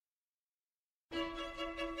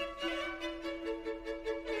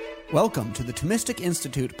Welcome to the Thomistic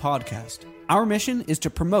Institute podcast. Our mission is to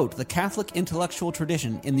promote the Catholic intellectual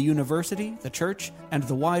tradition in the university, the church, and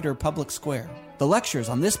the wider public square. The lectures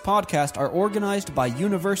on this podcast are organized by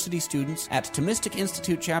university students at Thomistic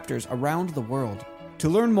Institute chapters around the world. To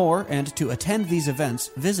learn more and to attend these events,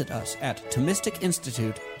 visit us at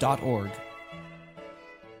ThomisticInstitute.org.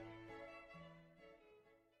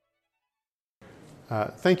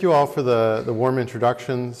 Thank you all for the warm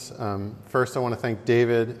introductions. First, I want to thank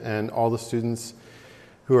David and all the students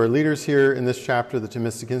who are leaders here in this chapter of the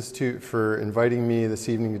Thomistic Institute for inviting me this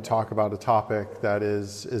evening to talk about a topic that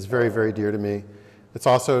is very, very dear to me. It's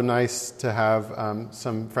also nice to have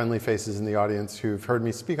some friendly faces in the audience who've heard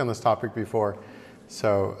me speak on this topic before.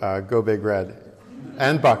 So go Big Red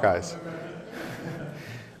and Buckeyes.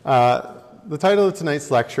 The title of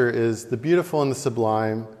tonight's lecture is The Beautiful and the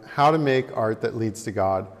Sublime, How to Make Art That Leads to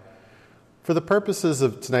God. For the purposes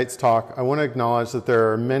of tonight's talk, I want to acknowledge that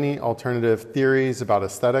there are many alternative theories about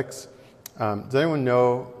aesthetics. Does anyone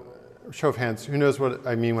know, show of hands, who knows what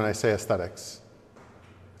I mean when I say aesthetics?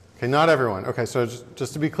 Okay, not everyone. Okay, so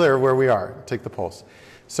just to be clear where we are, take the pulse.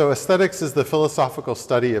 So aesthetics is the philosophical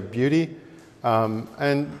study of beauty,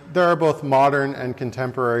 and there are both modern and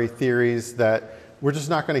contemporary theories that we're just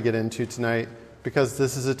not going to get into tonight because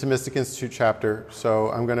this is a Thomistic Institute chapter,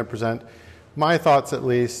 so I'm going to present my thoughts at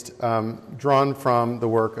least, drawn from the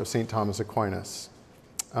work of St. Thomas Aquinas.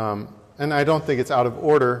 And I don't think it's out of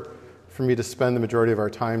order for me to spend the majority of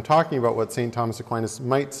our time talking about what St. Thomas Aquinas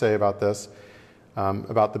might say about this,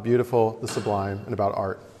 about the beautiful, the sublime, and about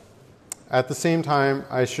art. At the same time,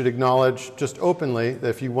 I should acknowledge just openly that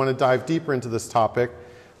if you want to dive deeper into this topic,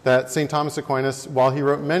 that St. Thomas Aquinas, while he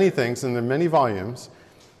wrote many things in the many volumes,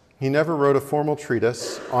 he never wrote a formal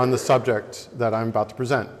treatise on the subject that I'm about to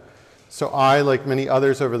present. So I, like many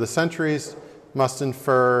others over the centuries, must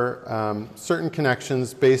infer certain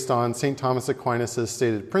connections based on St. Thomas Aquinas'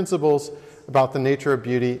 stated principles about the nature of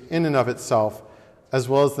beauty in and of itself, as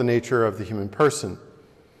well as the nature of the human person.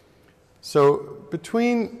 So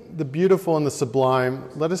between the beautiful and the sublime,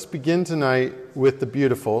 let us begin tonight with the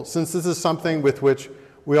beautiful, since this is something with which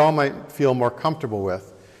we all might feel more comfortable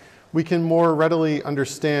with. We can more readily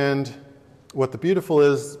understand what the beautiful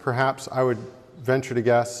is, perhaps I would venture to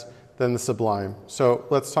guess, than the sublime. So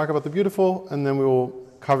let's talk about the beautiful, and then we will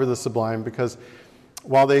cover the sublime, because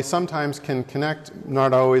while they sometimes can connect,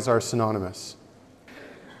 not always are synonymous.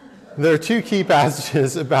 There are two key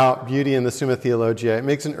passages about beauty in the Summa Theologiae. It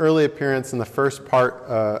makes an early appearance in the first part,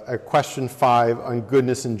 at question 5 on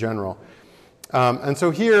goodness in general. And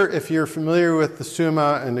so here, if you're familiar with the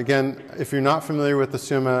Summa, and again, if you're not familiar with the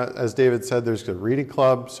Summa, as David said, there's a reading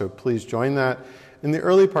club, so please join that. In the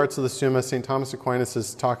early parts of the Summa, St. Thomas Aquinas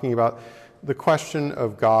is talking about the question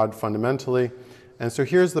of God fundamentally. And so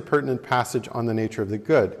here's the pertinent passage on the nature of the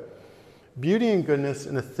good. Beauty and goodness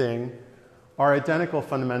in a thing are identical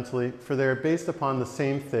fundamentally, for they are based upon the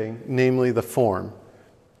same thing, namely the form.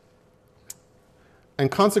 And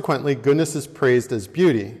consequently, goodness is praised as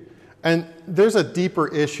beauty. And there's a deeper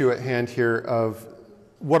issue at hand here of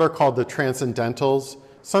what are called the transcendentals.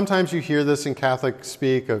 Sometimes you hear this in Catholic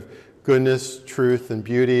speak of goodness, truth, and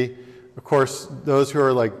beauty. Of course, those who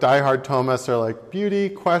are like diehard Thomists are like, beauty,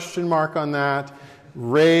 question mark on that.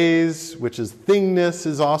 Res, which is thingness,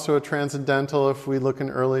 is also a transcendental if we look in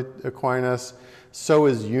early Aquinas. So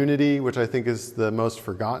is unity, which I think is the most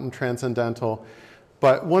forgotten transcendental.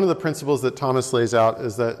 But one of the principles that Thomas lays out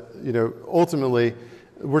is that, ultimately,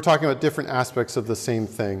 we're talking about different aspects of the same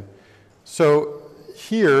thing. So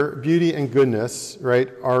here, beauty and goodness, right,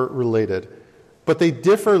 are related. But they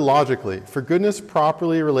differ logically. For goodness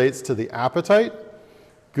properly relates to the appetite,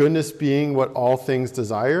 goodness being what all things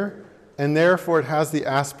desire, and therefore it has the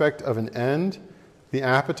aspect of an end, the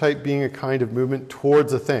appetite being a kind of movement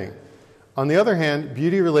towards a thing. On the other hand,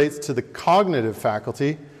 beauty relates to the cognitive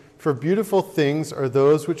faculty, for beautiful things are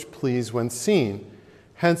those which please when seen.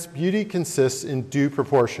 Hence, beauty consists in due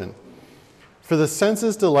proportion. For the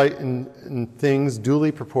senses delight in things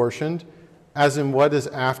duly proportioned, as in what is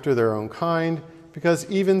after their own kind, because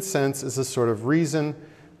even sense is a sort of reason,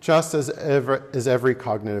 just as every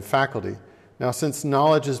cognitive faculty. Now, since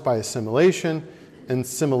knowledge is by assimilation, and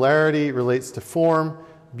similarity relates to form,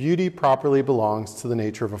 beauty properly belongs to the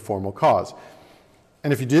nature of a formal cause.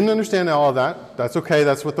 And if you didn't understand all of that, that's okay,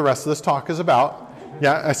 that's what the rest of this talk is about.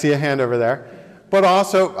 Yeah, I see a hand over there. But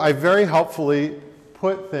also, I very helpfully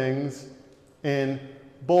put things in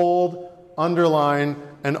bold, underline,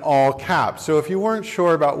 and all caps. So if you weren't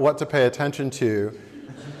sure about what to pay attention to,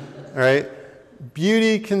 all right,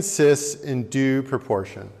 beauty consists in due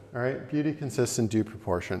proportion. All right, beauty consists in due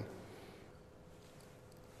proportion.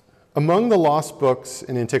 Among the lost books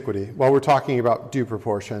in antiquity, while we're talking about due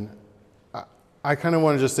proportion, I kind of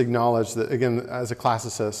want to just acknowledge that, again, as a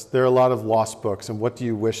classicist, there are a lot of lost books, and what do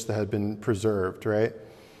you wish that had been preserved, right?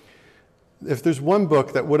 If there's one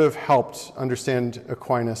book that would have helped understand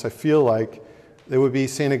Aquinas, I feel like it would be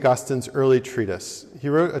St. Augustine's early treatise. He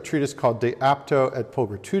wrote a treatise called De Apto et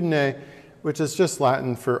Pulchritudine, which is just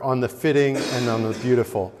Latin for on the fitting and on the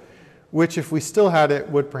beautiful, which, if we still had it,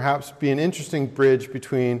 would perhaps be an interesting bridge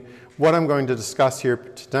between what I'm going to discuss here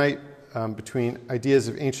tonight, between ideas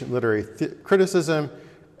of ancient literary criticism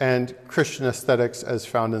and Christian aesthetics as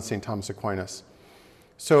found in St. Thomas Aquinas.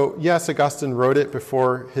 So yes, Augustine wrote it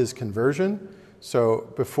before his conversion,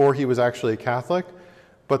 so before he was actually a Catholic,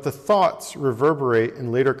 but the thoughts reverberate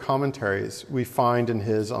in later commentaries we find in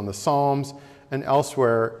his on the Psalms and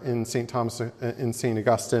elsewhere in St.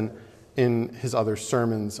 Augustine in his other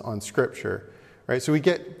sermons on Scripture. Right? So we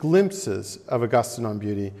get glimpses of Augustine on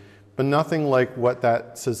beauty, but nothing like what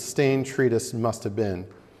that sustained treatise must have been.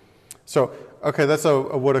 So, okay, that's a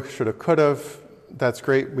woulda, shoulda, coulda. That's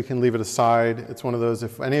great. We can leave it aside. It's one of those,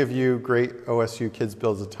 if any of you great OSU kids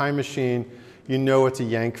builds a time machine, you know it's a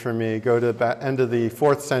yank for me. Go to the end of the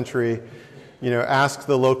 4th century, ask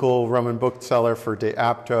the local Roman bookseller for De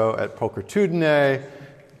Apto et Pulchritudine,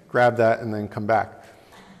 grab that, and then come back.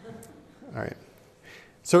 All right.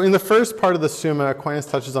 So in the first part of the Summa, Aquinas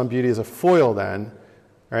touches on beauty as a foil then,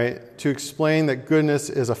 right, to explain that goodness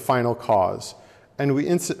is a final cause, and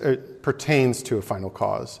pertains to a final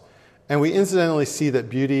cause. And we incidentally see that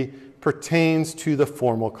beauty pertains to the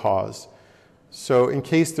formal cause. So in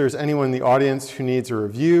case there's anyone in the audience who needs a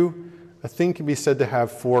review, a thing can be said to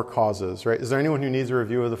have 4 causes, right? Is there anyone who needs a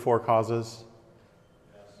review of the 4 causes?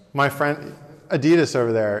 Yes. My friend, Adidas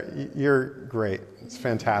over there, you're great. It's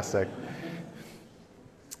fantastic.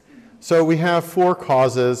 So we have 4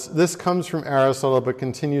 causes. This comes from Aristotle, but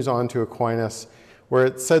continues on to Aquinas, where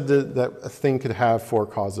it's said that a thing could have 4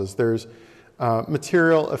 causes. There's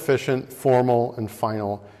material, efficient, formal, and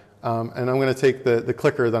final. And I'm going to take the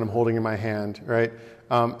clicker that I'm holding in my hand, right?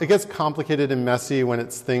 It gets complicated and messy when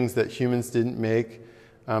it's things that humans didn't make.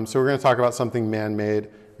 So we're going to talk about something man-made,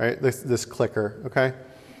 right? This clicker, okay?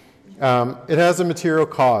 It has a material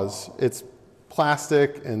cause. It's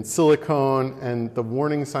plastic and silicone, and the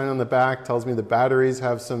warning sign on the back tells me the batteries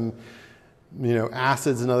have some,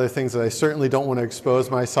 acids and other things that I certainly don't want to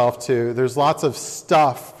expose myself to. There's lots of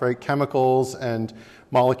stuff, right? Chemicals and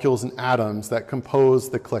molecules and atoms that compose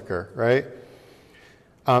the clicker, right?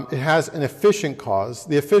 It has an efficient cause.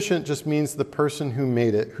 The efficient just means the person who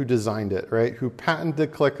made it, who designed it, right? Who patented the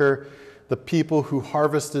clicker, the people who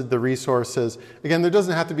harvested the resources. Again, there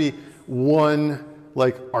doesn't have to be one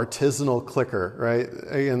artisanal clicker, right?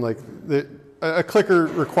 Again, a clicker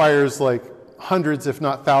requires hundreds, if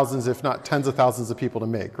not thousands, if not tens of thousands of people to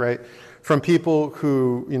make, right? From people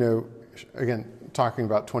who, again, talking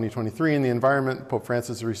about 2023 and the environment, Pope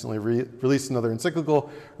Francis recently released another encyclical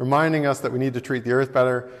reminding us that we need to treat the earth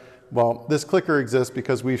better. Well, this clicker exists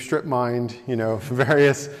because we've strip mined,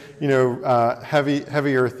 various,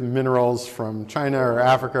 heavy earth minerals from China or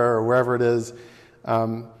Africa or wherever it is.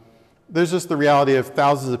 There's just the reality of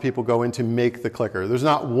thousands of people go in to make the clicker. There's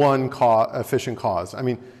not one efficient cause. I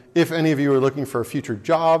mean, if any of you are looking for a future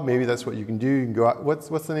job, maybe that's what you can do. You can go out. What's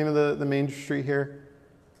the name of the main street here?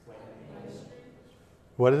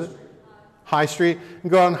 What is it? High Street. You can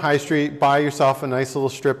go out on High Street, buy yourself a nice little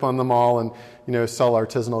strip on the mall, and sell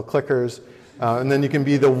artisanal clickers, and then you can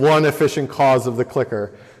be the one efficient cause of the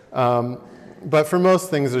clicker. But for most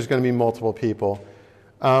things, there's going to be multiple people.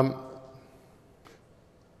 So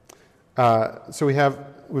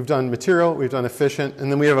we've done material, we've done efficient,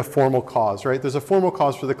 and then we have a formal cause, right? There's a formal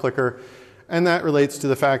cause for the clicker, and that relates to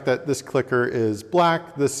the fact that this clicker is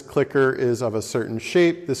black, this clicker is of a certain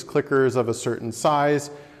shape, this clicker is of a certain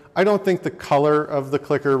size. I don't think the color of the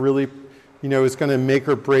clicker really, is going to make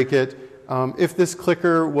or break it. If this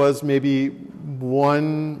clicker was maybe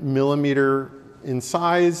 1 millimeter in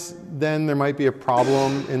size, then there might be a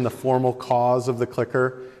problem in the formal cause of the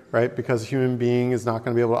clicker, right? Because a human being is not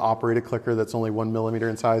going to be able to operate a clicker that's only 1 millimeter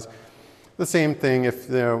in size. The same thing if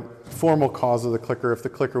the formal cause of the clicker, if the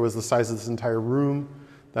clicker was the size of this entire room,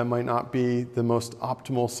 that might not be the most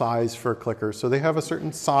optimal size for a clicker. So they have a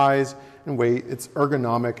certain size and weight. It's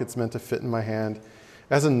ergonomic. It's meant to fit in my hand. It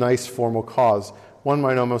has a nice formal cause. One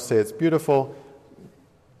might almost say it's beautiful,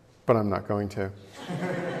 but I'm not going to.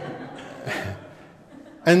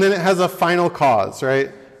 And then it has a final cause, right?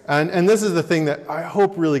 And this is the thing that I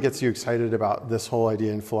hope really gets you excited about this whole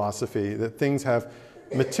idea in philosophy, that things have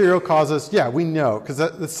Material causes, yeah, we know, because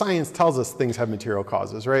the science tells us things have material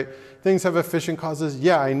causes, right? Things have efficient causes,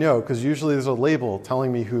 yeah, I know, because usually there's a label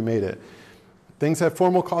telling me who made it. Things have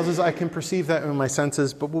formal causes, I can perceive that in my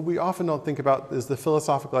senses, but what we often don't think about is the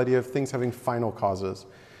philosophical idea of things having final causes.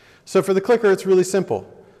 So for the clicker, it's really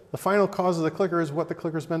simple. The final cause of the clicker is what the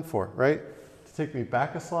clicker's meant for, right? To take me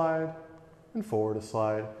back a slide and forward a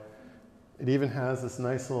slide. It even has this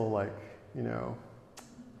nice little,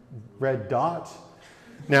 red dot.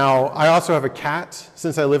 Now, I also have a cat.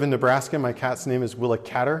 Since I live in Nebraska, my cat's name is Willa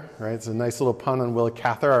Catter, right? It's a nice little pun on Willa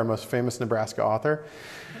Cather, our most famous Nebraska author.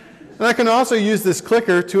 And I can also use this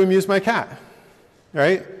clicker to amuse my cat,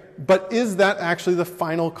 right? But is that actually the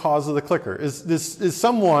final cause of the clicker? Is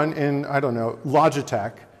someone in,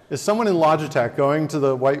 Logitech, is someone in Logitech going to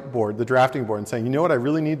the whiteboard, the drafting board, and saying, you know what I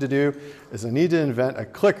really need to do is I need to invent a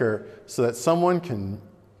clicker so that someone can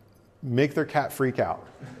make their cat freak out?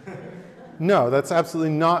 No, that's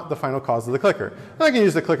absolutely not the final cause of the clicker. And I can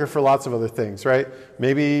use the clicker for lots of other things, right?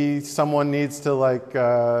 Maybe someone needs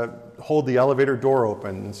to hold the elevator door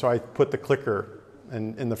open, and so I put the clicker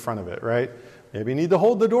in the front of it, right? Maybe I need to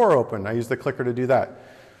hold the door open. I use the clicker to do that.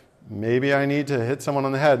 Maybe I need to hit someone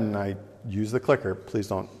on the head, and I use the clicker. Please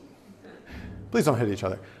don't hit each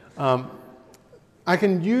other. I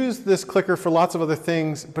can use this clicker for lots of other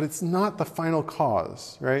things, but it's not the final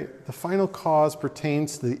cause, right? The final cause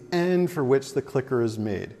pertains to the end for which the clicker is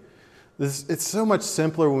made. It's so much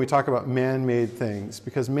simpler when we talk about man-made things,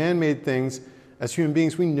 because man-made things, as human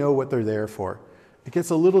beings, we know what they're there for. It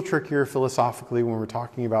gets a little trickier philosophically when we're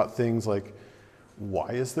talking about things like, why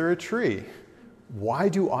is there a tree? Why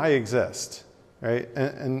do I exist? Right?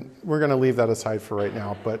 And we're going to leave that aside for right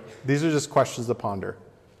now, but these are just questions to ponder.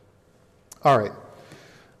 All right.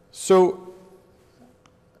 So,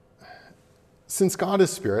 since God is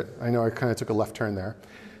spirit, I know I kind of took a left turn there.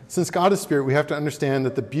 Since God is spirit, we have to understand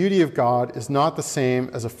that the beauty of God is not the same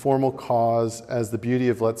as a formal cause as the beauty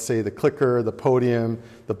of, let's say, the clicker, the podium,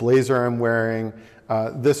 the blazer I'm wearing,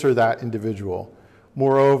 this or that individual.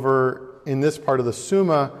 Moreover, in this part of the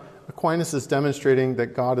Summa, Aquinas is demonstrating that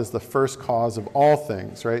God is the first cause of all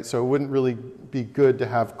things, right? So it wouldn't really be good to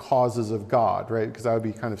have causes of God, right? Because that would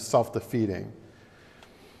be kind of self-defeating.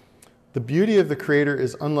 The beauty of the Creator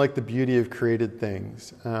is unlike the beauty of created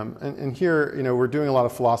things. And here, we're doing a lot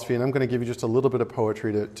of philosophy, and I'm going to give you just a little bit of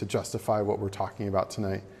poetry to justify what we're talking about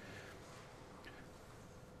tonight.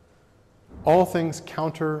 All things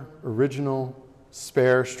counter, original,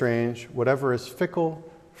 spare, strange, whatever is fickle,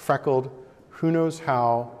 freckled, who knows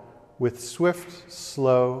how, with swift,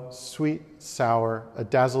 slow, sweet, sour, a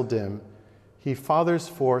dazzle dim, he fathers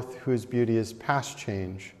forth whose beauty is past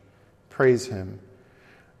change. Praise him.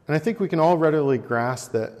 And I think we can all readily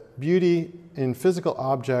grasp that beauty in physical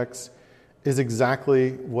objects is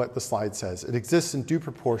exactly what the slide says. It exists in due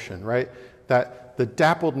proportion, right? That the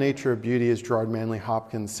dappled nature of beauty, as Gerard Manley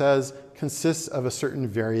Hopkins says, consists of a certain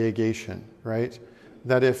variegation, right?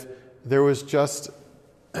 That if there was just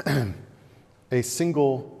a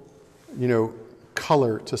single,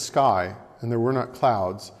 color to sky and there were not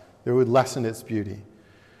clouds, there would lessen its beauty.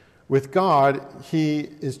 With God, he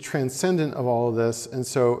is transcendent of all of this, and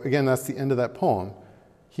so, again, that's the end of that poem.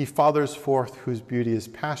 He fathers forth whose beauty is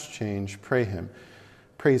past change,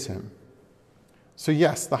 praise him. So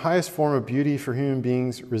yes, the highest form of beauty for human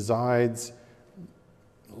beings resides,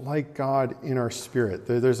 like God, in our spirit.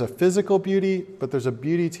 There's a physical beauty, but there's a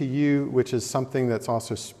beauty to you which is something that's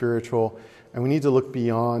also spiritual, and we need to look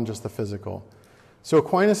beyond just the physical. So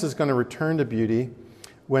Aquinas is going to return to beauty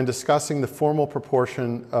when discussing the formal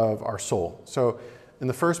proportion of our soul. So in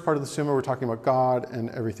the first part of the Summa, we're talking about God and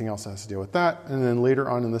everything else that has to deal with that. And then later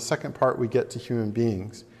on in the second part, we get to human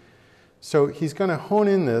beings. So he's going to hone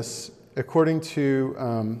in this according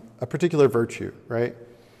to a particular virtue, right?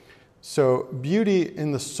 So beauty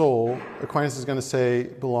in the soul, Aquinas is going to say,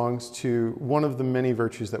 belongs to one of the many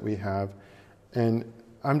virtues that we have. And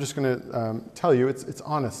I'm just going to tell you, it's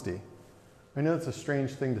honesty. I know it's a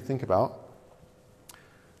strange thing to think about.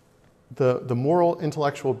 The moral,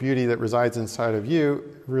 intellectual beauty that resides inside of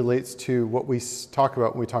you relates to what we talk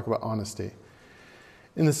about when we talk about honesty.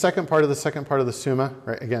 In the second part of the Summa,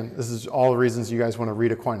 right? Again, this is all the reasons you guys want to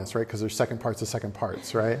read Aquinas, right? Because there's second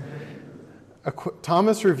parts, right?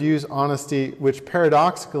 Thomas reviews honesty, which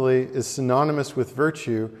paradoxically is synonymous with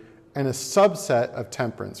virtue and a subset of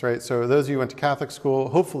temperance, right? So those of you who went to Catholic school,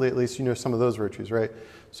 hopefully at least you know some of those virtues, right?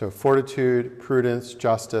 So fortitude, prudence,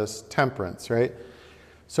 justice, temperance, right?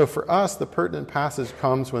 So for us, the pertinent passage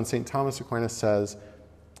comes when St. Thomas Aquinas says,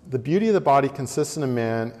 the beauty of the body consists in a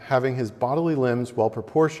man having his bodily limbs well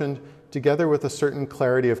proportioned, together with a certain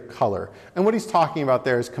clarity of color. And what he's talking about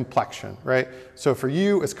there is complexion, right? So for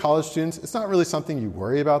you as college students, it's not really something you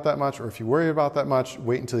worry about that much, or if you worry about that much,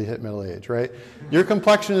 wait until you hit middle age, right? Your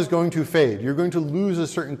complexion is going to fade. You're going to lose a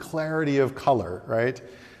certain clarity of color, right,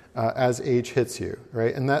 as age hits you,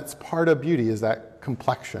 right? And that's part of beauty, is that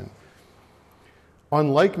complexion.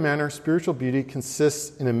 On like manner, spiritual beauty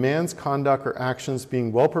consists in a man's conduct or actions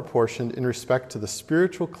being well proportioned in respect to the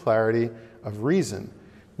spiritual clarity of reason.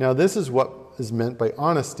 Now, this is what is meant by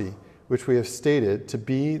honesty, which we have stated to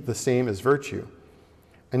be the same as virtue.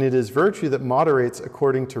 And it is virtue that moderates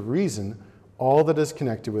according to reason all that is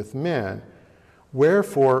connected with man.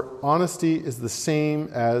 Wherefore, honesty is the same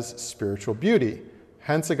as spiritual beauty.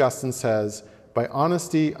 Hence, Augustine says, by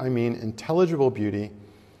honesty I mean intelligible beauty,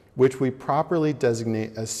 which we properly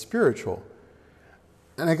designate as spiritual.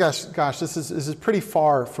 And I guess, this is pretty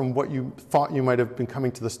far from what you thought you might have been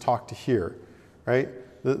coming to this talk to hear, right?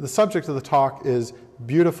 The subject of the talk is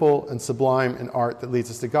beautiful and sublime in art that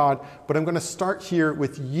leads us to God, but I'm going to start here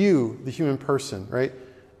with you, the human person, right?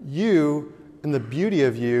 You and the beauty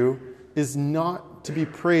of you is not to be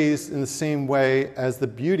praised in the same way as the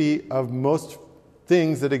beauty of most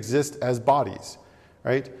things that exist as bodies,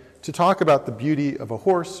 right? To talk about the beauty of a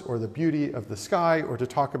horse or the beauty of the sky or to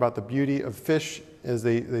talk about the beauty of fish as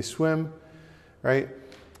they swim, right,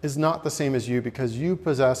 is not the same as you, because you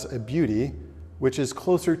possess a beauty which is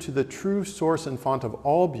closer to the true source and font of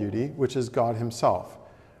all beauty, which is God himself.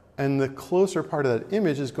 And the closer part of that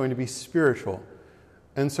image is going to be spiritual.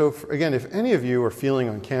 And so, again, if any of you are feeling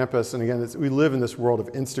on campus, and again, we live in this world of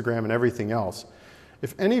Instagram and everything else,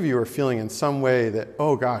 if any of you are feeling in some way that,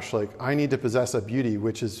 oh gosh, like I need to possess a beauty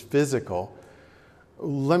which is physical,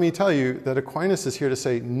 let me tell you that Aquinas is here to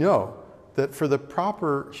say no, that for the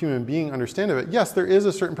proper human being understanding of it, yes, there is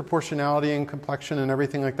a certain proportionality and complexion and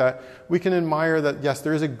everything like that. We can admire that, yes,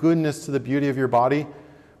 there is a goodness to the beauty of your body,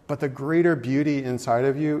 but the greater beauty inside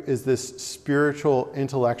of you is this spiritual,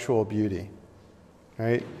 intellectual beauty,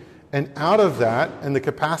 right? And out of that, and the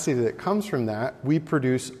capacity that comes from that, we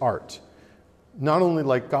produce art. Not only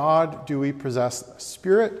like God do we possess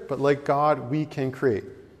spirit, but like God we can create.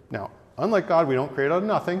 Now, unlike God, we don't create out of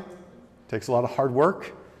nothing. It takes a lot of hard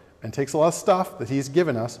work and takes a lot of stuff that he's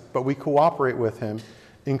given us, but we cooperate with him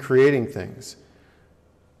in creating things.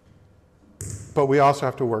 But we also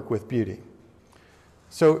have to work with beauty.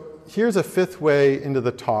 So here's a fifth way into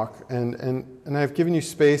the talk, and I've given you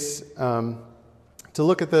space to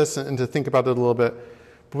look at this and to think about it a little bit.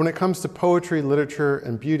 But when it comes to poetry, literature,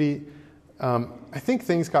 and beauty, I think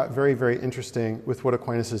things got very, very interesting with what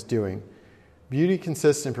Aquinas is doing. Beauty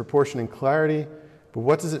consists in proportion and clarity, but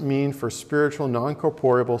what does it mean for spiritual,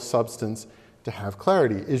 non-corporeal substance to have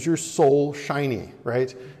clarity? Is your soul shiny,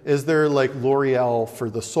 right? Is there like L'Oreal for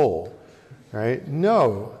the soul, right?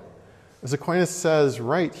 No. As Aquinas says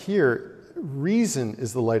right here, reason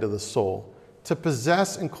is the light of the soul. To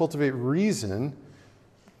possess and cultivate reason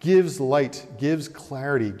gives light, gives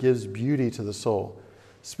clarity, gives beauty to the soul.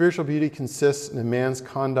 Spiritual beauty consists in a man's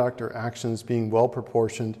conduct or actions being well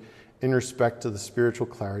proportioned in respect to the spiritual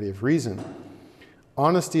clarity of reason.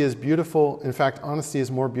 Honesty is beautiful. In fact, honesty is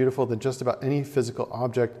more beautiful than just about any physical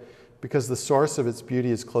object because the source of its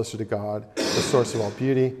beauty is closer to God, the source of all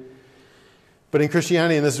beauty. But in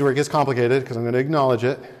Christianity, and this is where it gets complicated because I'm going to acknowledge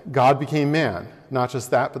it, God became man. Not just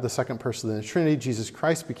that, but the second person of the Trinity, Jesus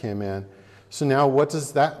Christ, became man. So now what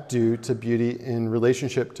does that do to beauty in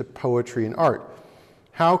relationship to poetry and art?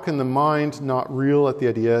 How can the mind not reel at the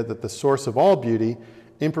idea that the source of all beauty,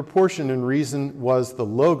 in proportion and reason, was the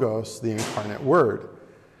Logos, the incarnate Word?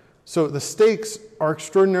 So the stakes are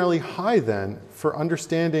extraordinarily high then for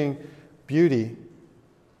understanding beauty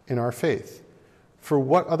in our faith. For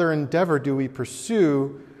what other endeavor do we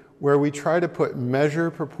pursue where we try to put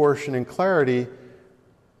measure, proportion, and clarity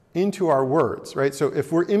into our words, right? So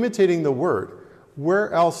if we're imitating the Word,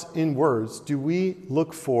 where else in words do we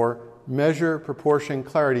look for measure, proportion,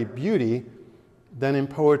 clarity, beauty than in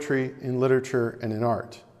poetry, in literature, and in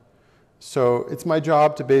art? So it's my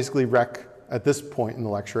job to basically wreck, at this point in the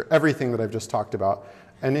lecture, everything that I've just talked about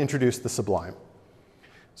and introduce the sublime.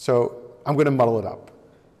 So I'm going to muddle it up.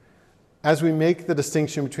 As we make the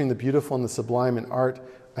distinction between the beautiful and the sublime in art,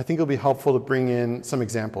 I think it'll be helpful to bring in some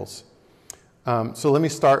examples. So let me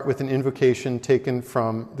start with an invocation taken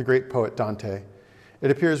from the great poet Dante.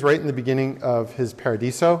 It appears right in the beginning of his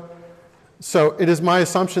Paradiso. So it is my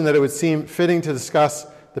assumption that it would seem fitting to discuss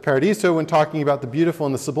the Paradiso when talking about the beautiful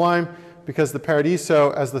and the sublime, because the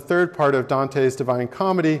Paradiso, as the third part of Dante's Divine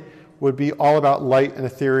Comedy, would be all about light and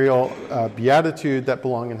ethereal beatitude that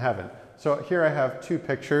belong in heaven. So here I have two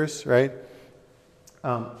pictures, right?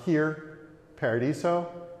 Here, Paradiso.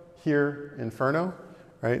 here, Inferno,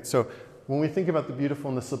 right? So when we think about the beautiful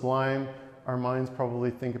and the sublime, our minds probably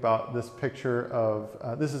think about this picture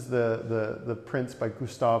of, this is the prints by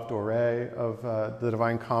Gustave Doré of the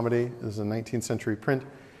Divine Comedy. This is a 19th century print.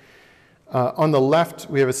 On the left,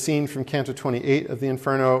 we have a scene from Canto 28 of the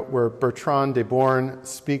Inferno where Bertrand de Born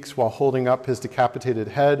speaks while holding up his decapitated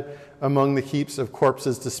head among the heaps of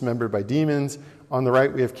corpses dismembered by demons. On the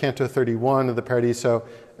right, we have Canto 31 of the Paradiso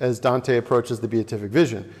as Dante approaches the beatific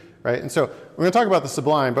vision, right? And so we're going to talk about the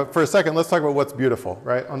sublime, but for a second, let's talk about what's beautiful,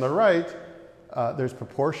 right? On the right, there's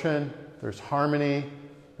proportion, there's harmony,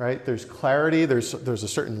 right? There's clarity, there's a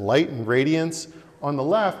certain light and radiance. On the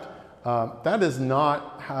left, that is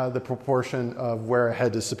not the proportion of where a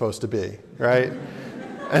head is supposed to be, right?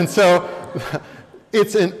 And so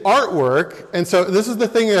it's an artwork, and so this is the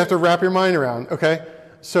thing you have to wrap your mind around, okay?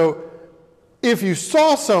 So if you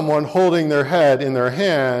saw someone holding their head in their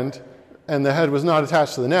hand and the head was not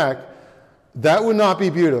attached to the neck, that would not be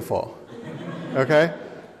beautiful, okay?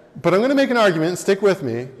 But I'm going to make an argument, stick with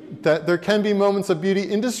me, that there can be moments of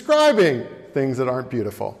beauty in describing things that aren't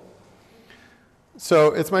beautiful.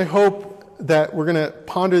 So it's my hope that we're going to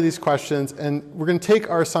ponder these questions and we're going to take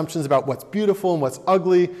our assumptions about what's beautiful and what's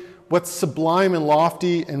ugly, what's sublime and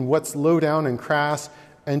lofty and what's low down and crass,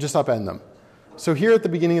 and just upend them. So here at the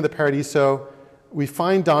beginning of the Paradiso, we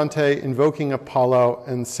find Dante invoking Apollo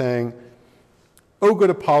and saying, "O good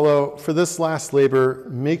Apollo, for this last labor,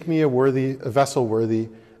 make me a vessel worthy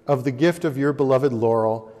of the gift of your beloved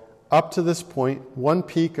laurel. Up to this point, one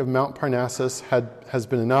peak of Mount Parnassus has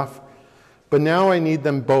been enough, but now I need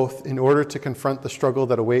them both in order to confront the struggle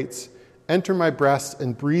that awaits. Enter my breast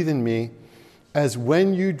and breathe in me, as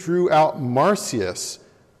when you drew out Marsyas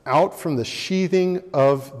out from the sheathing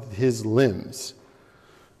of his limbs."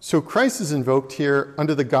 So Christ is invoked here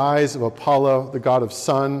under the guise of Apollo, the god of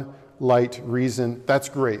sun, light, reason. That's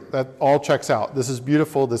great. That all checks out. This is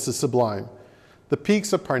beautiful. This is sublime. The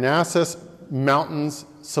peaks of Parnassus, mountains,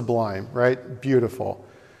 sublime, right? Beautiful.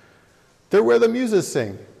 They're where the muses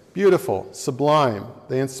sing. Beautiful, sublime.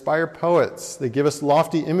 They inspire poets. They give us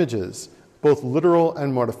lofty images, both literal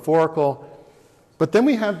and metaphorical. But then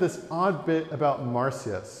we have this odd bit about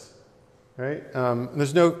Marsyas, right?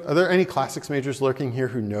 Are there any classics majors lurking here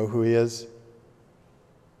who know who he is?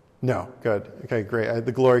 No, good. Okay, great.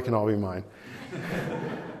 The glory can all be mine.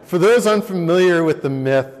 For those unfamiliar with the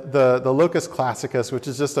myth, the locus classicus, which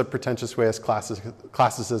is just a pretentious way as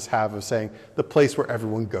classicists have of saying the place where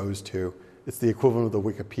everyone goes to. It's the equivalent of the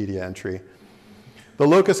Wikipedia entry. The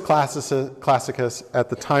locus classicus at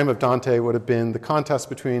the time of Dante would have been the contest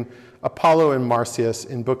between Apollo and Marsyas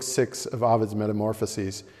in Book 6 of Ovid's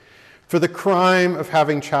Metamorphoses. For the crime of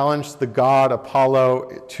having challenged the god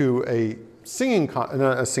Apollo to a playing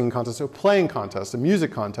contest, a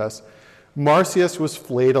music contest, Marsyas was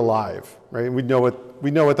flayed alive, right? We know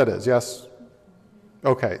what that is, yes?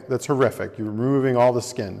 Okay, that's horrific. You're removing all the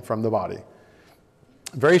skin from the body.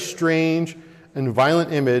 Very strange and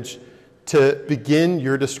violent image to begin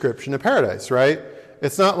your description of paradise, right?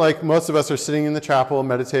 It's not like most of us are sitting in the chapel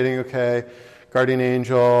meditating, okay, guardian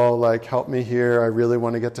angel, like help me here. I really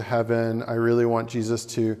want to get to heaven. I really want Jesus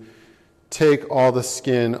to take all the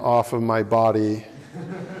skin off of my body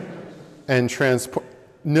and transport.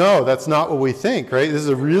 No, that's not what we think, right? This is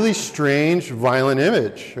a really strange, violent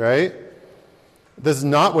image, right? This is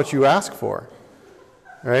not what you ask for,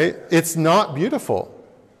 right? It's not beautiful.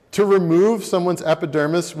 To remove someone's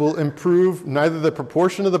epidermis will improve neither the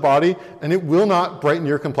proportion of the body, and it will not brighten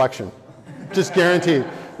your complexion. Just guaranteed.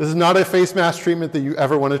 This is not a face mask treatment that you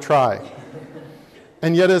ever want to try.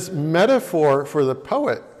 And yet as metaphor for the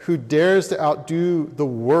poet who dares to outdo the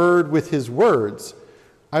word with his words,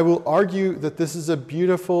 I will argue that this is a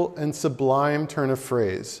beautiful and sublime turn of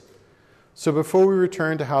phrase. So before we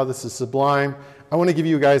return to how this is sublime, I want to give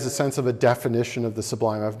you guys a sense of a definition of the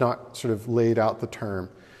sublime. I've not sort of laid out the term.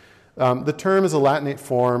 The term is a Latinate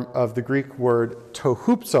form of the Greek word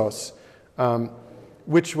tohupsos,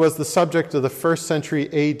 which was the subject of the 1st century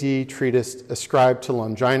AD treatise ascribed to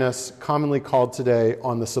Longinus, commonly called today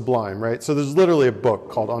On the Sublime, right? So there's literally a book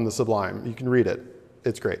called On the Sublime. You can read it.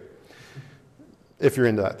 It's great, if you're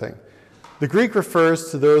into that thing. The Greek refers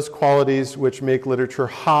to those qualities which make literature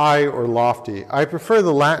high or lofty. I prefer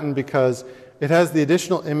the Latin because it has the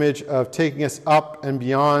additional image of taking us up and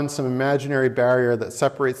beyond some imaginary barrier that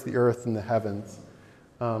separates the earth and the heavens.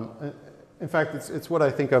 In fact, it's what I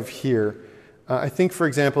think of here. I think, for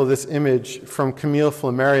example, this image from Camille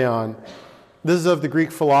Flammarion. This is of the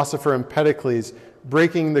Greek philosopher Empedocles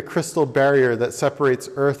breaking the crystal barrier that separates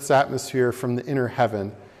Earth's atmosphere from the inner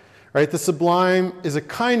heaven. right? The sublime is a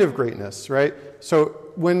kind of greatness, right? So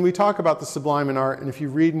when we talk about the sublime in art, and if you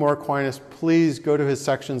read more Aquinas, please go to his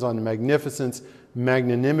sections on magnificence,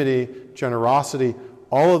 magnanimity, generosity.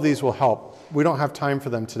 All of these will help. We don't have time for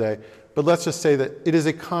them today, but let's just say that it is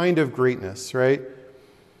a kind of greatness, right?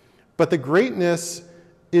 But the greatness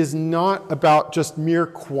is not about just mere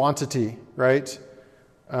quantity, right?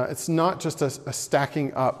 It's not just a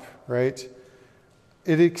stacking up, right?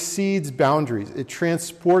 It exceeds boundaries. It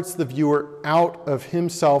transports the viewer out of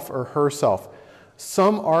himself or herself.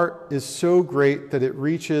 Some art is so great that it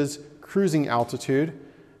reaches cruising altitude,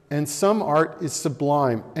 and some art is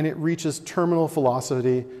sublime, and it reaches terminal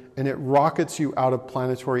velocity, and it rockets you out of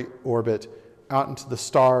planetary orbit, out into the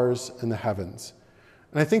stars and the heavens.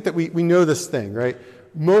 And I think that we know this thing, right?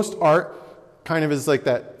 Most art kind of is like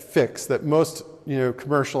that fix that most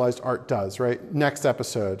commercialized art does, right? Next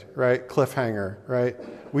episode, right? Cliffhanger, right?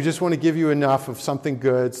 We just want to give you enough of something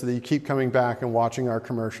good so that you keep coming back and watching our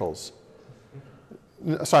commercials.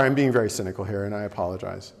 Sorry, I'm being very cynical here, and I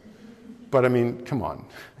apologize. But I mean, come on.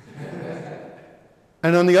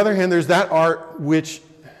 And on the other hand, there's that art which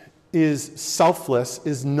is selfless,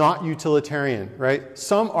 is not utilitarian, right?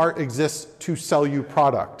 Some art exists to sell you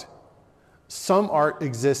product. Some art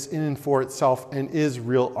exists in and for itself and is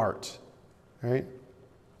real art, right?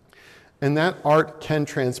 And that art can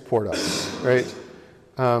transport us, right?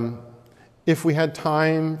 If we had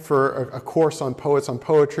time for a course on poets, on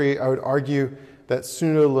poetry, I would argue that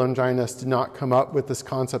Pseudo-Longinus did not come up with this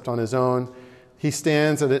concept on his own. He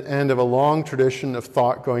stands at an end of a long tradition of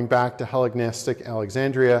thought going back to Hellenistic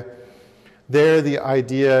Alexandria. There, the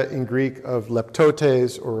idea in Greek of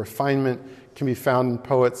leptotes, or refinement, can be found in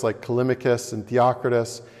poets like Callimachus and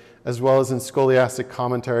Theocritus, as well as in scholastic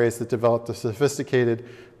commentaries that developed a sophisticated,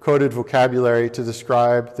 coded vocabulary to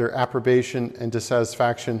describe their approbation and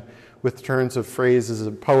dissatisfaction with turns of phrases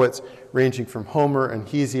of poets ranging from Homer and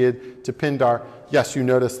Hesiod to Pindar. Yes, you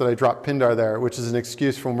notice that I dropped Pindar there, which is an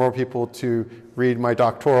excuse for more people to read my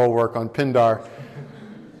doctoral work on Pindar.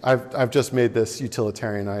 I've just made this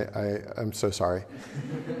utilitarian. I'm so sorry.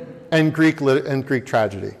 And Greek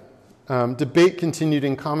tragedy. Debate continued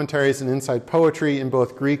in commentaries and inside poetry in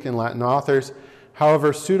both Greek and Latin authors.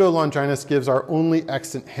 However, Pseudo-Longinus gives our only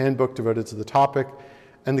extant handbook devoted to the topic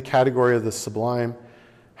and the category of the sublime.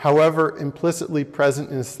 However, implicitly present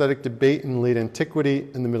in aesthetic debate in late antiquity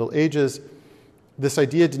and the Middle Ages, this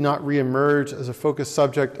idea did not reemerge as a focused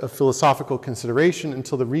subject of philosophical consideration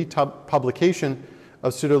until the republication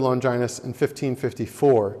of Pseudo-Longinus in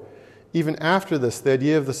 1554. Even after this, the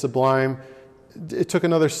idea of the sublime, it took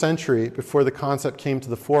another century before the concept came to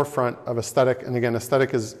the forefront of aesthetic. And again,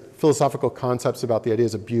 aesthetic is philosophical concepts about the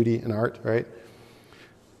ideas of beauty and art, right?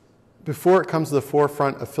 Before it comes to the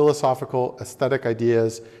forefront of philosophical aesthetic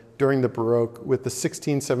ideas during the Baroque with the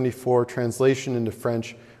 1674 translation into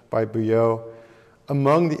French by Bouillot.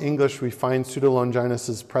 Among the English, we find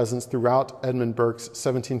Pseudo-Longinus' presence throughout Edmund Burke's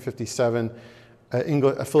 1757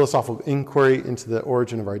 a philosophical inquiry into the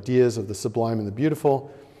origin of ideas of the sublime and the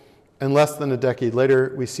beautiful. And less than a decade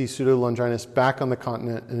later, we see Pseudo-Longinus back on the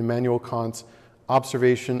continent in Immanuel Kant's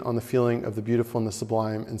Observation on the Feeling of the Beautiful and the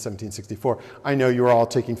Sublime in 1764. I know you are all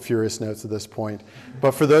taking furious notes at this point,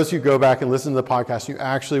 but for those who go back and listen to the podcast, you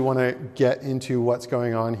actually want to get into what's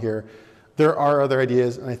going on here. There are other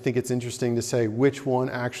ideas, and I think it's interesting to say which one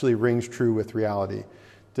actually rings true with reality.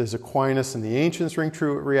 Does Aquinas and the ancients ring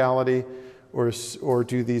true with reality, or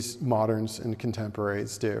do these moderns and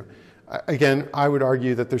contemporaries do? Again, I would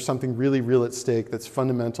argue that there's something really real at stake that's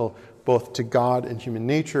fundamental both to God and human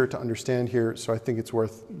nature to understand here, so I think it's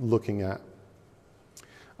worth looking at.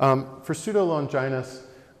 For Pseudo-Longinus,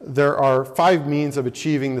 there are 5 means of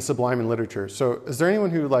achieving the sublime in literature. So is there anyone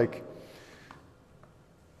who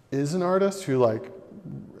is an artist who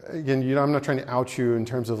again, I'm not trying to out you in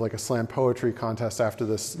terms of a slam poetry contest after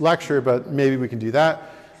this lecture, but maybe we can do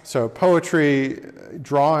that. So poetry,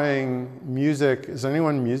 drawing, music. Is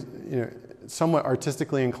anyone somewhat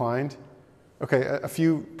artistically inclined? Okay, a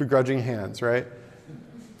few begrudging hands, right?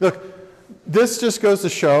 Look, this just goes to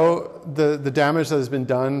show the damage that has been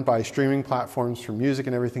done by streaming platforms for music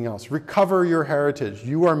and everything else. Recover your heritage.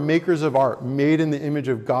 You are makers of art, made in the image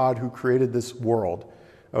of God who created this world.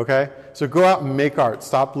 Okay? So go out and make art.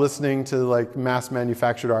 Stop listening to mass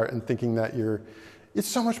manufactured art and thinking that it's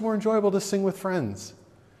so much more enjoyable to sing with friends.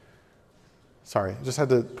 Sorry, I just had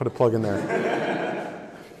to put a plug in there.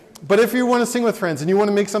 But if you want to sing with friends and you want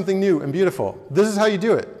to make something new and beautiful, this is how you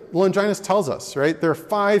do it. Longinus tells us, right? There are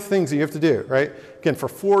 5 things that you have to do, right? Again, for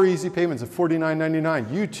 4 easy payments of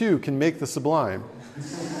 $49.99, you too can make the sublime.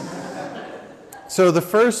 So the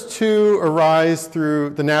first two arise through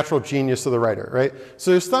the natural genius of the writer, right?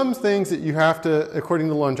 So there's some things that you have to, according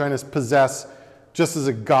to Longinus, possess just as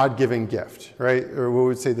a God-given gift, right? Or what we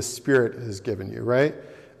would say the Spirit has given you, right?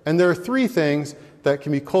 And there are three things that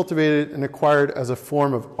can be cultivated and acquired as a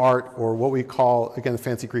form of art, or what we call, again, the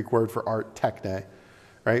fancy Greek word for art, techne,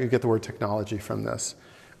 right? You get the word technology from this.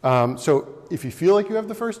 So if you feel like you have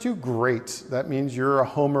the first two, great. That means you're a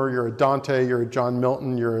Homer, you're a Dante, you're a John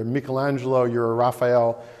Milton, you're a Michelangelo, you're a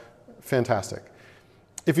Raphael. Fantastic.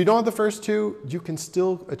 If you don't have the first two, you can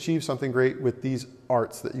still achieve something great with these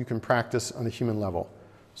arts that you can practice on a human level.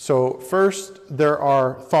 So first, there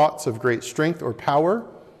are thoughts of great strength or power.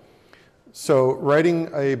 So writing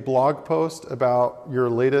a blog post about your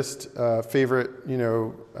latest favorite,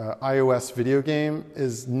 iOS video game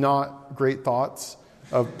is not great thoughts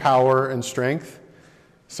of power and strength.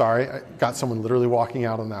 Sorry, I got someone literally walking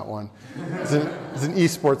out on that one. It's an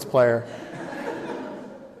esports player.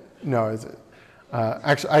 No,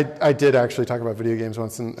 actually, I did actually talk about video games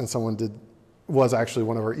once, and someone was actually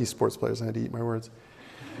one of our esports players. I had to eat my words.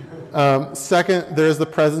 Second, there's the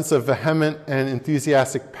presence of vehement and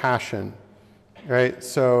enthusiastic passion, right?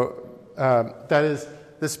 So that is,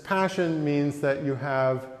 this passion means that you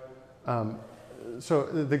have, so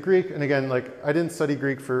the Greek, and again, I didn't study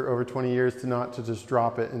Greek for over 20 years to just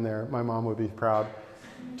drop it in there. My mom would be proud.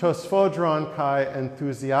 Tos phodron kai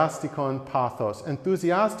enthusiastikon pathos.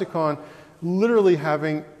 Enthusiastikon, literally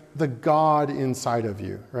having the God inside of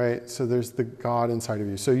you, right? So there's the God inside of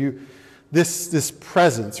you. So this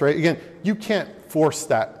presence, right? Again, you can't force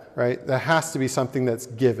that, right? That has to be something that's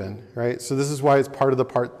given, right? So this is why it's part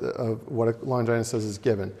of what Longinus says is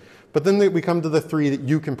given. But then we come to the three that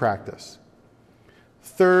you can practice.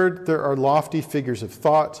 Third, there are lofty figures of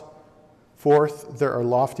thought. Fourth, there are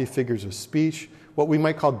lofty figures of speech, what we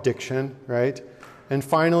might call diction, right? And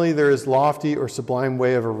finally, there is lofty or sublime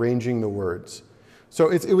way of arranging the words. So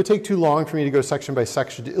it would take too long for me to go section by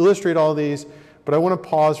section to illustrate all these, but I want to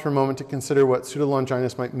pause for a moment to consider what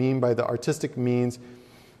Pseudo-Longinus might mean by the artistic means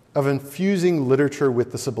of infusing literature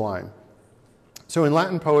with the sublime. So in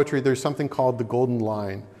Latin poetry, there's something called the golden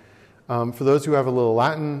line. For those who have a little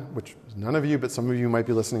Latin, which is none of you, but some of you might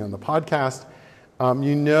be listening on the podcast,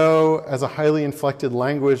 as a highly inflected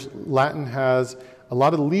language, Latin has a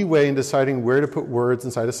lot of leeway in deciding where to put words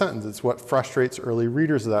inside a sentence. It's what frustrates early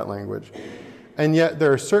readers of that language. And yet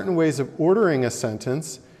there are certain ways of ordering a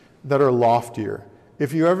sentence that are loftier.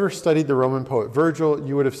 If you ever studied the Roman poet Virgil,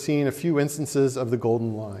 you would have seen a few instances of the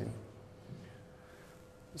golden line.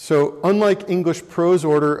 So unlike English prose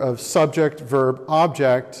order of subject, verb,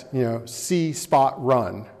 object, see, spot,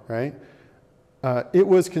 run, right? It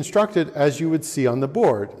was constructed as you would see on the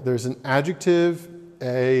board. There's an adjective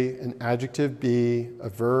A, an adjective B, a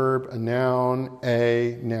verb, a noun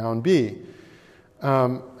A, noun B.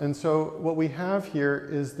 And so what we have here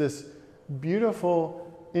is this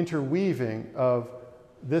beautiful interweaving of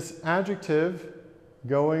this adjective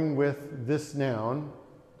going with this noun,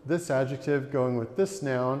 this adjective going with this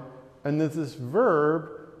noun, and then this verb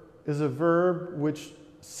is a verb which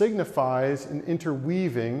signifies an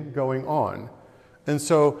interweaving going on. And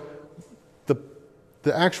so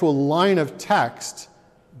the actual line of text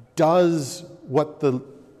does what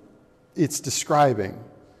it's describing.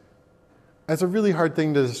 That's a really hard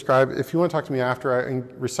thing to describe. If you want to talk to me after, I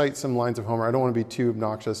can recite some lines of Homer. I don't want to be too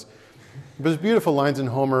obnoxious. But there's beautiful lines in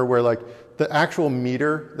Homer where the actual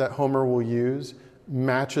meter that Homer will use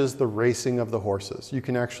matches the racing of the horses. You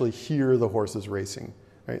can actually hear the horses racing.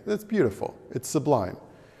 Right? That's beautiful. It's sublime.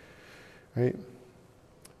 Right?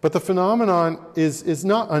 But the phenomenon is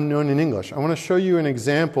not unknown in English. I want to show you an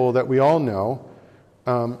example that we all know.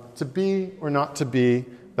 To be or not to be,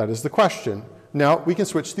 that is the question. Now we can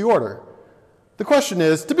switch the order. The question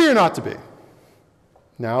is, to be or not to be?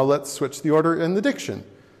 Now let's switch the order in the diction.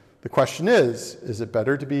 The question is it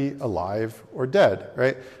better to be alive or dead,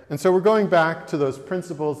 right? And so we're going back to those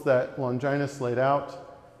principles that Longinus laid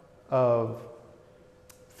out of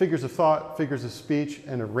figures of thought, figures of speech,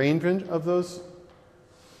 and arrangement of those.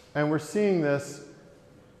 And we're seeing this,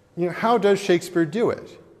 how does Shakespeare do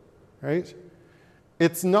it, right?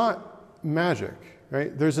 It's not magic,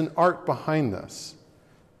 right? There's an art behind this.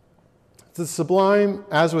 The sublime,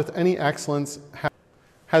 as with any excellence,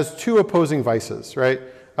 has two opposing vices, right?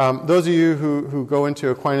 Those of you who go into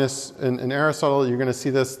Aquinas and Aristotle, you're going to see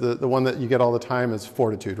this. The one that you get all the time is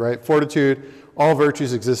fortitude, right? Fortitude, all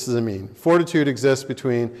virtues exist as a mean. Fortitude exists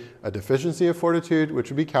between a deficiency of fortitude, which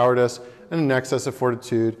would be cowardice, and an excess of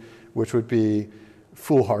fortitude, which would be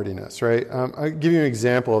foolhardiness, right? I'll give you an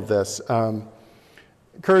example of this.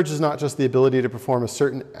 Courage is not just the ability to perform a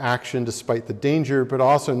certain action despite the danger, but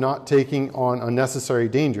also not taking on unnecessary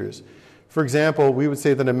dangers. For example, we would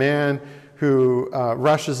say that a man who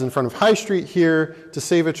rushes in front of High Street here to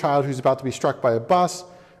save a child who's about to be struck by a bus,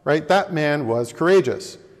 right? That man was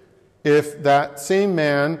courageous. If that same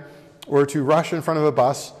man were to rush in front of a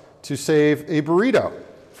bus to save a burrito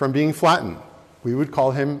from being flattened, we would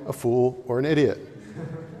call him a fool or an idiot.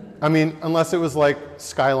 I mean, unless it was like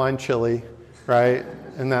Skyline Chili, right?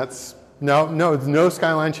 And that's, no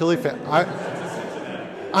Skyline Chili fan.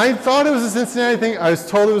 I thought it was a Cincinnati thing. I was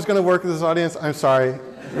told it was going to work with this audience. I'm sorry.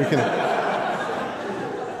 We can.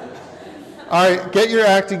 All right, get your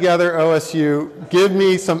act together, OSU. Give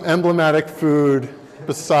me some emblematic food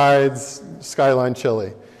besides Skyline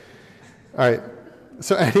Chili. All right.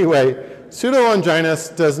 So anyway, Pseudo-Longinus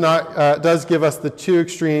does give us the two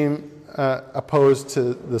extreme opposed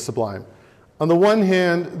to the Sublime. On the one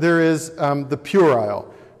hand, there is the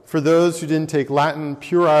puerile. For those who didn't take Latin,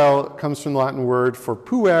 puerile comes from the Latin word for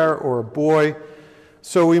puer, or a boy.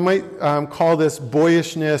 So we might call this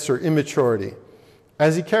boyishness or immaturity.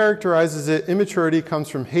 As he characterizes it, immaturity comes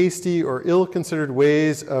from hasty or ill-considered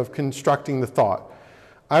ways of constructing the thought.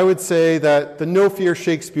 I would say that the No Fear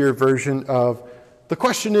Shakespeare version of "the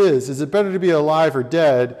question is it better to be alive or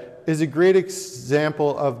dead?" is a great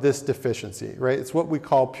example of this deficiency, right? It's what we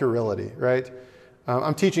call puerility, right?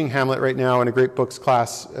 I'm teaching Hamlet right now in a great books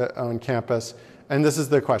class on campus, and this is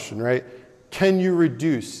the question, right? Can you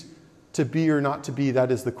reduce to be or not to be,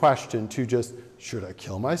 that is the question, to just, should I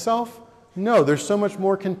kill myself? No, there's so much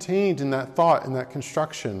more contained in that thought, in that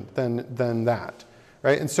construction than that,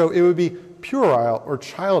 right? And so it would be puerile or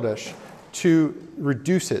childish to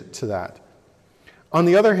reduce it to that. On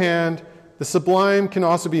the other hand, the Sublime can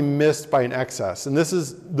also be missed by an excess. And this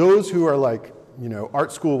is those who are like,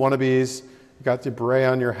 art school wannabes, you got the beret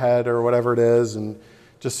on your head or whatever it is, and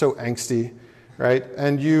just so angsty, right?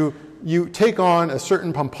 And you take on a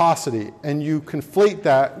certain pomposity, and you conflate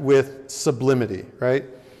that with sublimity, right?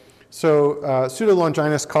 So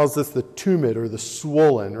Pseudo-Longinus calls this the tumid or the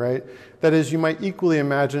swollen, right? That is, you might equally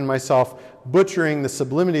imagine myself butchering the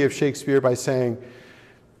sublimity of Shakespeare by saying,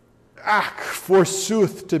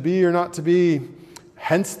 forsooth, to be or not to be,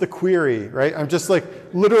 hence the query, right? I'm just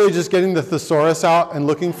literally just getting the thesaurus out and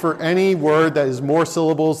looking for any word that is more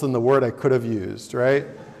syllables than the word I could have used, right?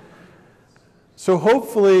 So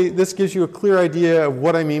hopefully this gives you a clear idea of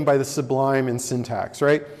what I mean by the Sublime in syntax,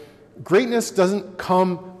 right? Greatness doesn't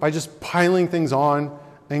come by just piling things on,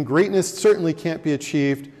 and greatness certainly can't be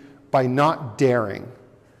achieved by not daring.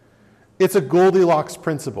 It's a Goldilocks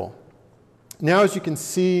principle. Now, as you can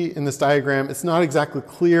see in this diagram, it's not exactly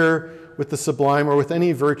clear with the Sublime or with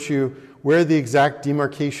any virtue where the exact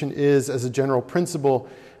demarcation is as a general principle.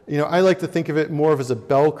 I like to think of it more of as a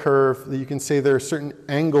bell curve, that you can say there are certain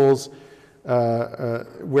angles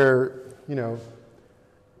where,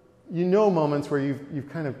 moments where you've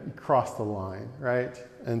kind of crossed the line, right?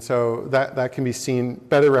 And so that can be seen,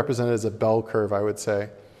 better represented as a bell curve, I would say.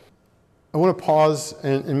 I want to pause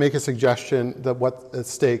and make a suggestion that what's at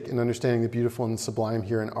stake in understanding the beautiful and the sublime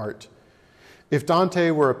here in art. If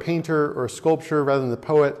Dante were a painter or a sculptor rather than the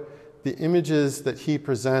poet, the images that he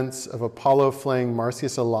presents of Apollo flaying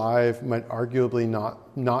Marsyas alive might arguably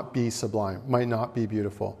not be sublime, might not be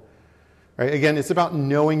beautiful. Right? Again, it's about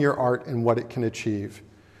knowing your art and what it can achieve.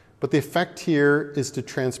 But the effect here is to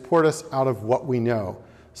transport us out of what we know.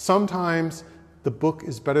 Sometimes the book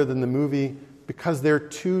is better than the movie because they're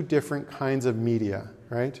two different kinds of media,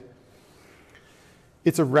 right?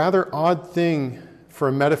 It's a rather odd thing for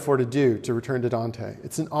a metaphor to do, to return to Dante.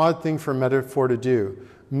 It's an odd thing for a metaphor to do.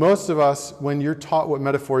 Most of us, when you're taught what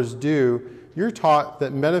metaphors do, you're taught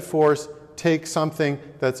that metaphors take something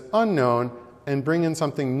that's unknown and bring in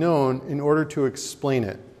something known in order to explain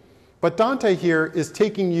it. But Dante here is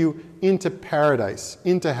taking you into paradise,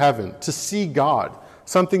 into heaven, to see God,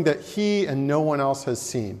 something that he and no one else has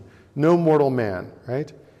seen, no mortal man,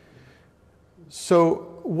 right?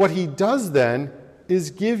 So what he does then is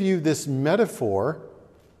give you this metaphor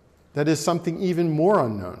that is something even more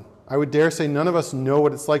unknown. I would dare say none of us know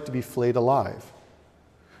what it's like to be flayed alive.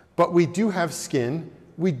 But we do have skin,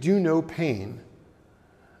 we do know pain.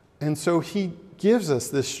 And so he gives us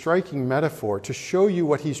this striking metaphor to show you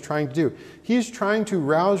what he's trying to do. He's trying to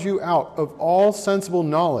rouse you out of all sensible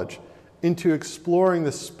knowledge into exploring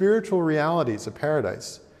the spiritual realities of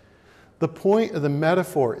paradise. The point of the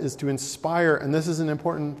metaphor is to inspire, and this is an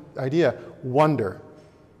important idea, wonder.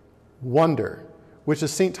 Wonder, which,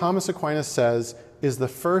 as St. Thomas Aquinas says, is the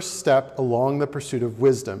first step along the pursuit of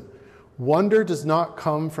wisdom. Wonder does not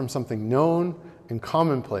come from something known and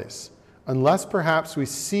commonplace. unless perhaps we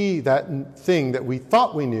see that thing that we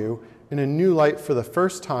thought we knew in a new light for the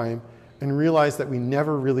first time and realize that we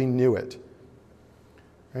never really knew it.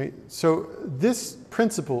 Right? So this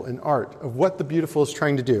principle in art of what the beautiful is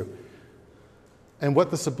trying to do and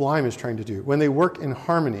what the sublime is trying to do, when they work in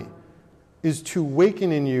harmony, is to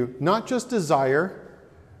waken in you not just desire,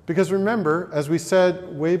 because remember, as we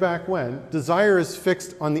said way back when, desire is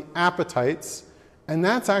fixed on the appetites, and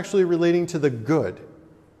that's actually relating to the good.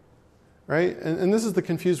 Right? And this is the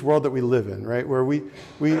confused world that we live in, right? Where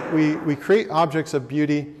we create objects of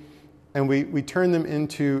beauty and we turn them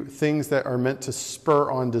into things that are meant to spur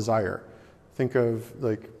on desire. Think of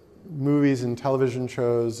like movies and television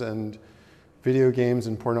shows and video games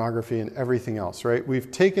and pornography and everything else, right? We've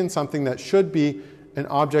taken something that should be an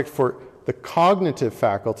object for the cognitive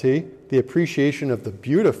faculty, the appreciation of the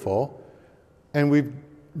beautiful, and we've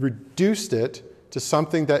reduced it to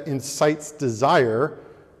something that incites desire.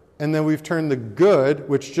 And then we've turned the good,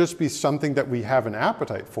 which just be something that we have an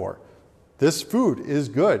appetite for. This food is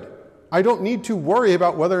good. I don't need to worry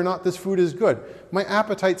about whether or not this food is good. My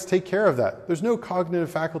appetites take care of that. There's no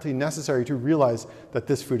cognitive faculty necessary to realize that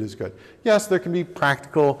this food is good. Yes, there can be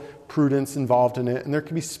practical prudence involved in it, and there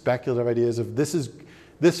can be speculative ideas of this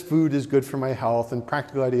food is good for my health, and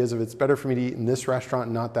practical ideas of it's better for me to eat in this restaurant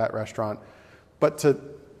and not that restaurant. But to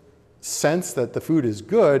sense that the food is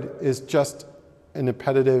good is just an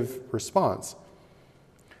appetitive response.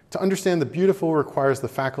 To understand the beautiful requires the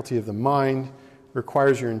faculty of the mind,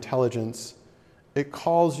 requires your intelligence. It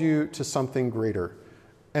calls you to something greater.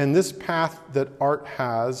 And this path that art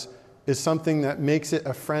has is something that makes it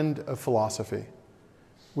a friend of philosophy.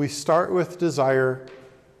 We start with desire.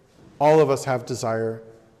 All of us have desire,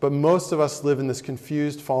 but most of us live in this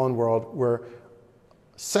confused, fallen world where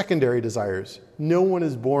secondary desires. No one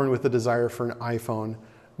is born with a desire for an iPhone.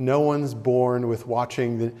 No one's born with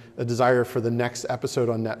watching a desire for the next episode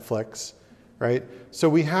on Netflix, right? So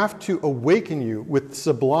we have to awaken you with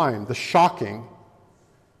sublime, the shocking,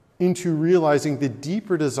 into realizing the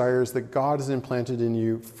deeper desires that God has implanted in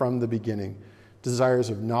you from the beginning. Desires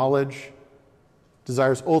of knowledge,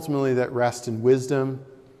 desires ultimately that rest in wisdom,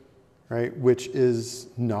 right? Which is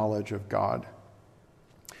knowledge of God.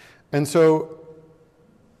 And so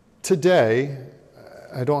today,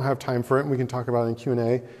 I don't have time for it, and we can talk about it in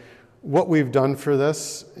Q&A. What we've done for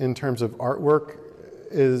this in terms of artwork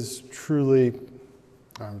is truly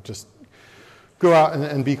just go out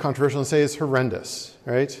and be controversial and say it's horrendous,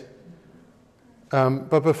 right?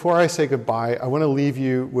 But before I say goodbye, I want to leave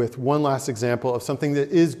you with one last example of something that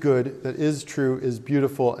is good, that is true, is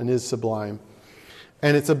beautiful, and is sublime.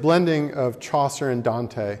 And it's a blending of Chaucer and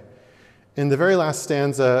Dante. In the very last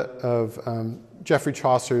stanza of Geoffrey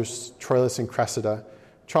Chaucer's Troilus and Cressida,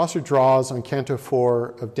 Chaucer draws on Canto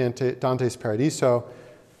 4 of Dante's Paradiso,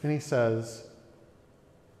 and he says,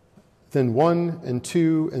 "Then 1 and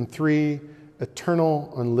 2 and 3,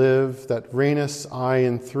 eternal unlive, that reignest I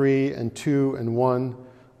in 3 and 2 and 1,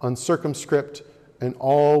 uncircumscript, and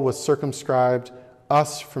all was circumscribed,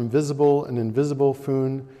 us from visible and invisible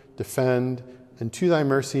foon defend, and to thy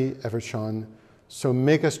mercy ever shun. So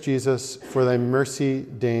make us, Jesus, for thy mercy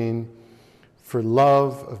deign, for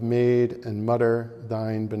love of maid and mother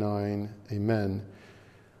thine benign. Amen."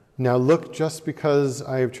 Now look, just because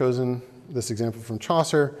I have chosen this example from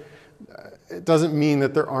Chaucer, it doesn't mean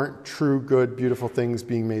that there aren't true, good, beautiful things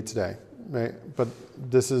being made today, right? But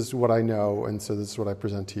this is what I know, and so this is what I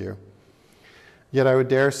present to you. Yet I would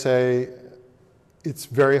dare say it's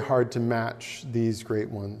very hard to match these great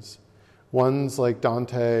ones. Ones like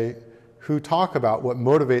Dante, who talk about what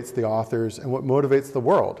motivates the authors and what motivates the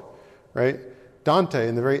world, right? Dante,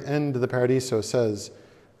 in the very end of the Paradiso, says,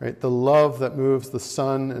 right, the love that moves the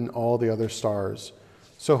sun and all the other stars.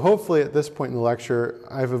 So hopefully at this point in the lecture,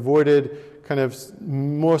 I've avoided kind of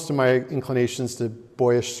most of my inclinations to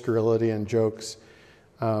boyish scurrility and jokes.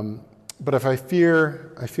 But I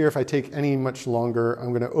fear if I take any much longer, I'm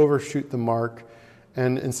going to overshoot the mark.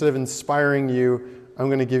 And instead of inspiring you, I'm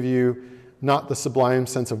going to give you not the sublime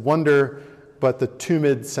sense of wonder, but the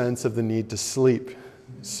tumid sense of the need to sleep.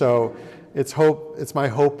 So it's my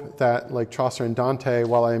hope that, like Chaucer and Dante,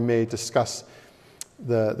 while I may discuss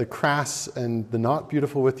the crass and the not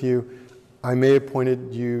beautiful with you, I may have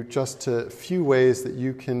pointed you just to a few ways that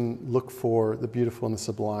you can look for the beautiful and the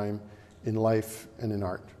sublime in life and in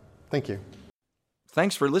art. Thank you.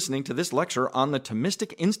 Thanks for listening to this lecture on the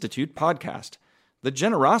Thomistic Institute podcast. The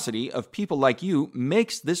generosity of people like you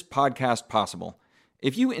makes this podcast possible.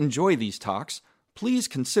 If you enjoy these talks, please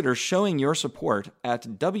consider showing your support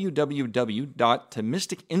at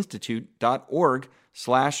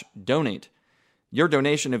www.thomisticinstitute.org/donate. Your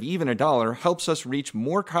donation of even $1 helps us reach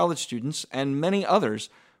more college students and many others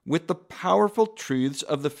with the powerful truths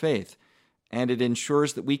of the faith, and it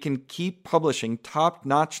ensures that we can keep publishing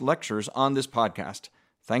top-notch lectures on this podcast.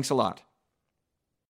 Thanks a lot.